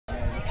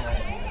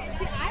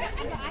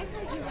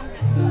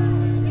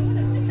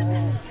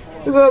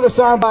Here's another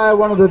song by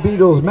one of the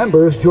Beatles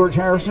members, George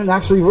Harrison,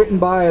 actually written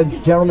by a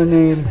gentleman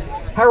named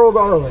Harold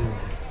Arlen.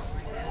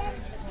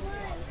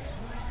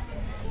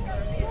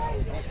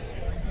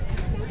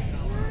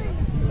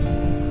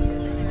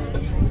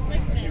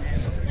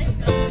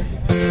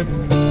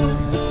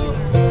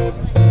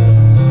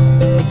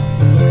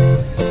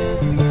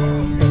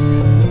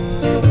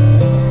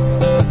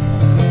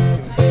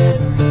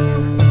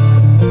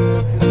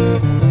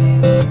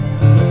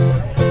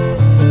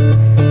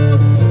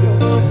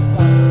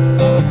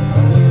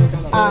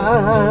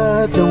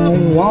 I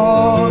don't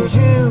want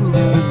you,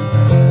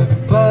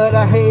 but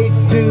I hate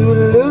to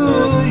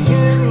lose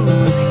you.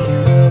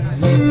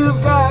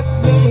 You've got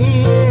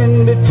me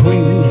in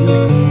between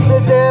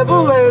the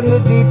devil and the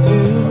deep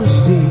blue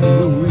sea.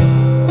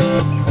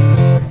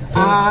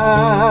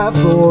 I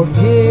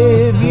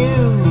forgive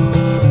you,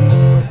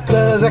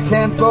 'cause I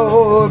can't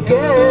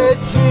forget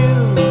you.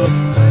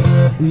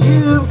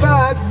 You've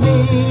got me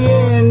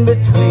in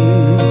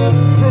between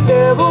the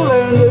devil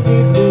and the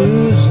deep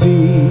blue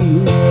sea.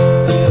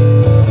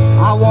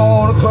 I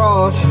wanna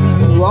cross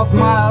you off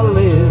my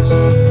list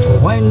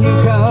when you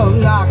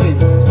come knocking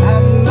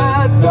at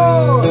my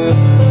door.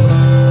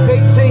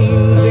 Fate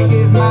seems to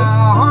give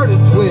my heart a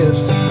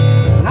twist,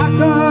 and I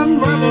come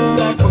running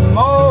back for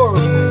more.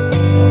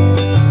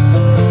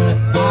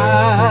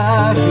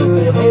 I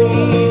should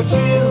hate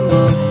you,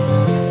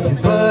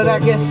 but I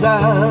guess I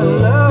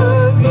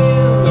love you.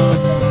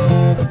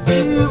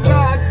 You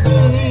got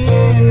me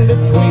in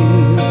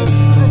between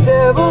the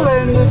devil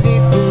and the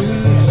deep blue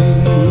sea.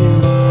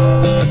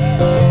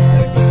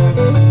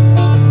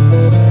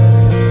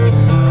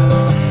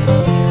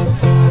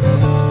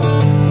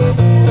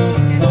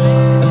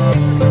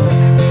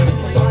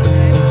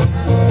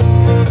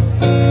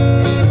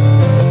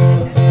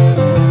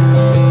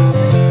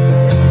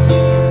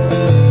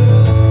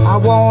 I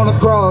wanna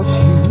cross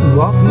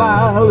you off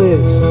my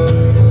list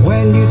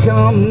when you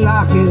come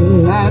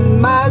knocking at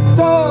my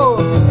door.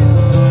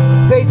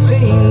 Fate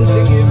seems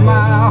to give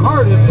my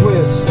heart a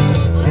twist,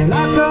 and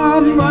I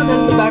come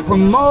running back for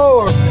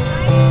more.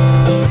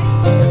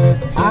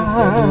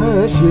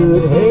 I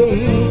should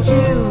hate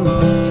you,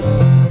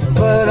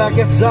 but I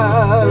guess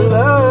I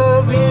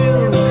love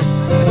you.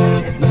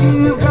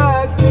 You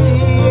got me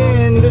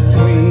in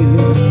between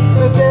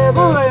the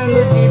devil and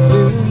the deep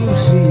blue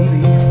sea.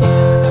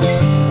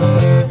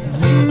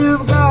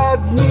 You've got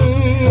me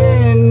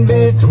in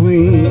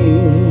between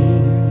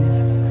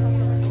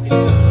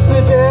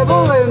the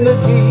devil and the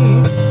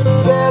deep,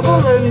 devil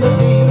and the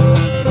deep,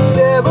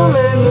 devil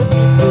and the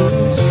deep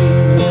blue sea.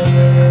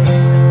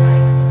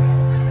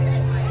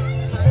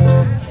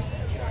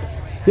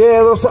 Yeah,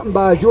 a little something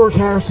by George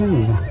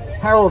Harrison and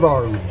Harold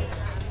Arlen.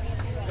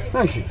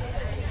 Thank you.